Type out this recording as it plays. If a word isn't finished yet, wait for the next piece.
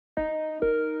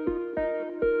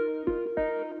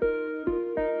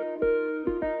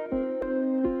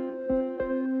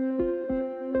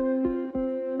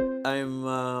I'm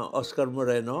Oscar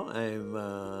Moreno. I'm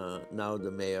now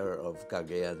the mayor of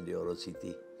Cagayan de Oro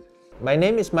City. My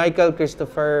name is Michael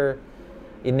Christopher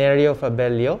Inerio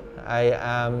Fabelio. I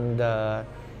am the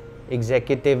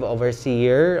Executive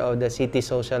Overseer of the City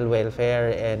Social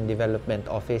Welfare and Development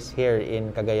Office here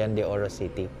in Cagayan de Oro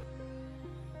City.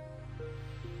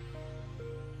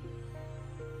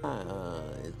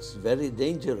 It's very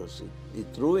dangerous. It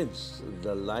ruins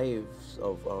the lives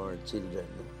of our children.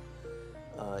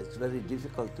 It's very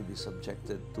difficult to be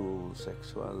subjected to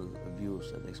sexual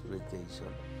abuse and exploitation.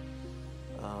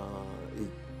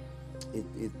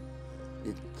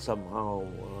 It somehow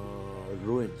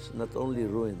ruins, not only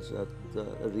ruins, but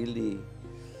really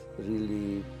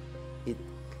it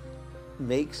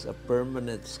makes a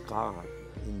permanent scar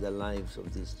in the lives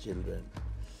of these children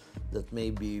that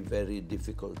may be very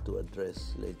difficult to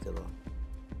address later on.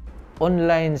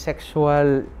 Online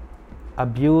sexual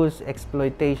abuse,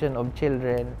 exploitation of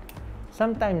children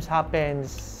sometimes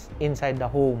happens inside the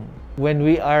home. When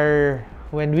we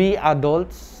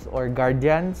adults or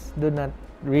guardians do not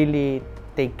really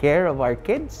take care of our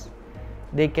kids,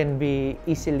 they can be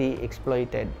easily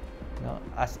exploited.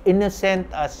 As innocent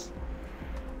as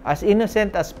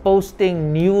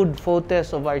posting nude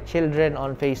photos of our children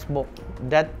on Facebook,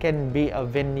 that can be a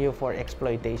venue for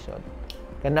exploitation.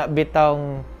 Kana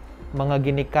bitawng mga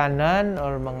ginikanan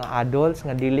or mga adults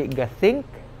nga dili ga think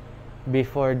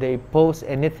before they post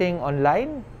anything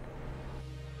online.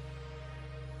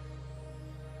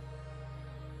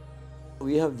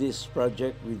 We have this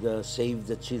project with Save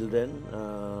the Children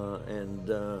and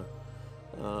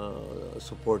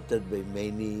supported by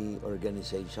many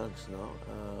organizations,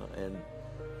 and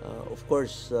of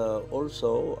course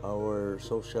also our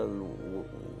social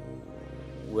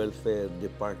welfare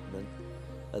department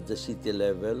at the city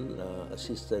level,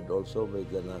 assisted also by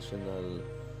the national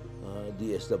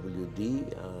DSWD,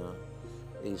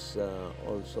 is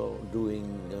also doing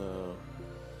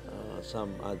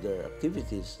some other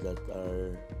activities that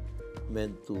are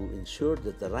meant to ensure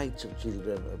that the rights of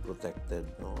children are protected,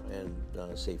 and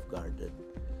safeguarded.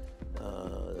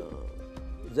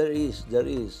 There is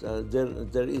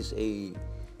a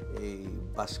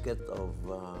basket of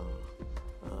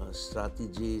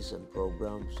strategies and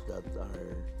programs that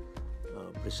are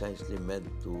precisely meant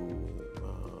to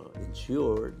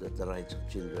ensure that the rights of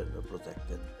children are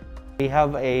protected. We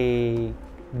have a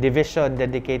division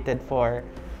dedicated for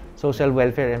social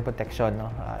welfare and protection,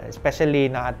 especially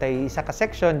na atay isa ka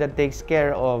section that takes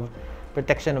care of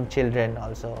protection of children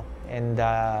also, and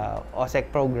the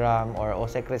OSEC program or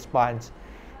OSEC response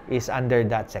is under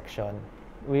that section.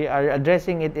 We are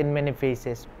addressing it in many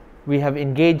phases. We have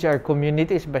engaged our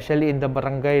community, especially in the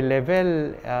barangay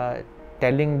level,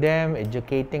 telling them,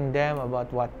 educating them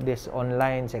about what this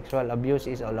online sexual abuse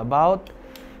is all about.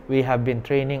 We have been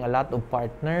training a lot of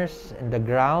partners in the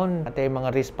ground, at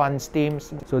mga response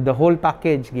teams. So the whole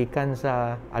package, gikan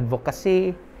sa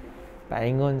advocacy,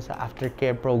 paingon sa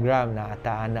aftercare program na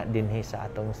ataana dinhi sa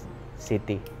atong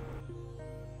city.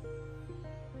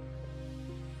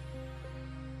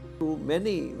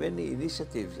 Many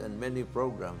initiatives and many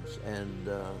programs, and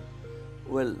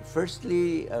well,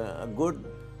 firstly, a good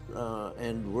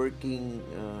and working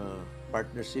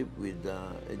partnership with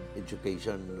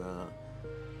education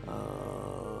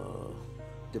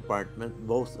department,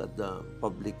 both at the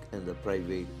public and the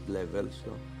private levels,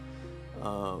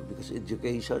 because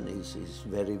education is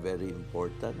very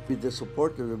important. With the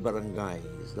support of the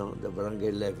barangays, the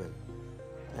barangay level,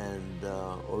 and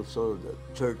also the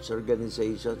church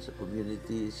organizations, the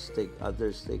communities,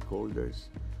 other stakeholders,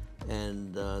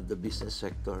 and the business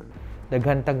sector.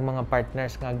 Daghantag mga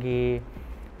partners nga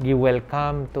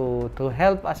gi-welcome to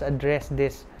help us address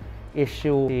this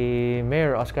issue. Si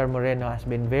Mayor Oscar Moreno has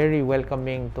been very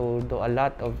welcoming to a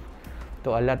lot of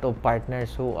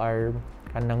partners who are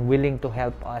kanang willing to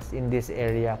help us in this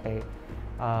area. Kay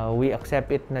we accept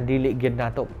it na dili gid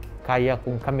nato kaya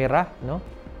kung kamera,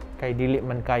 kay dili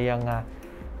man kaya nga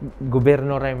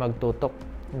gobyerno ray magtutok,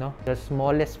 The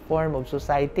smallest form of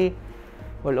society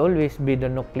will always be the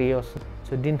nucleus.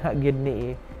 So dinha gid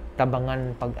ni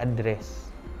tabangan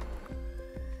pag-address.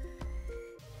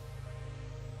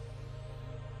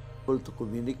 To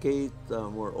communicate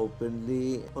more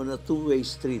openly on a two-way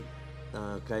street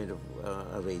kind of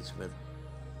arrangement.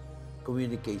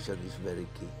 Communication is very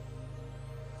key.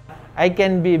 I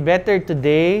can be better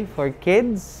today for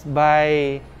kids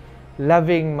by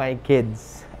loving my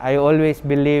kids. I always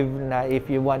believe na if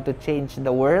you want to change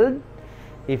the world,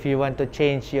 if you want to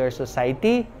change your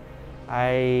society,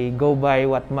 I go by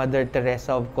what Mother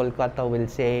Teresa of Kolkata will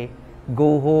say,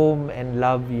 go home and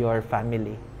love your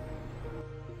family.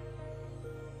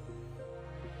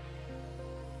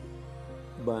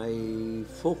 by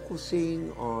focusing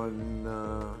on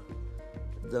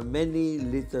the many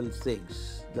little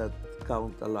things that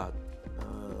count a lot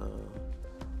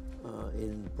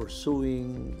in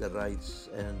pursuing the rights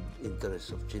and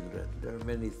interests of children. There are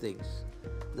many things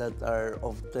that are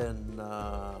often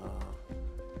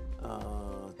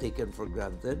taken for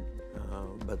granted,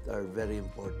 but are very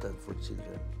important for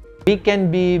children. We can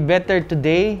be better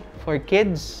today for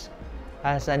kids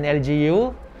as an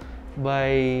LGU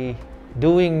by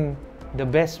doing the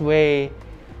best way,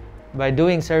 by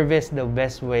doing service the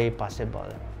best way possible.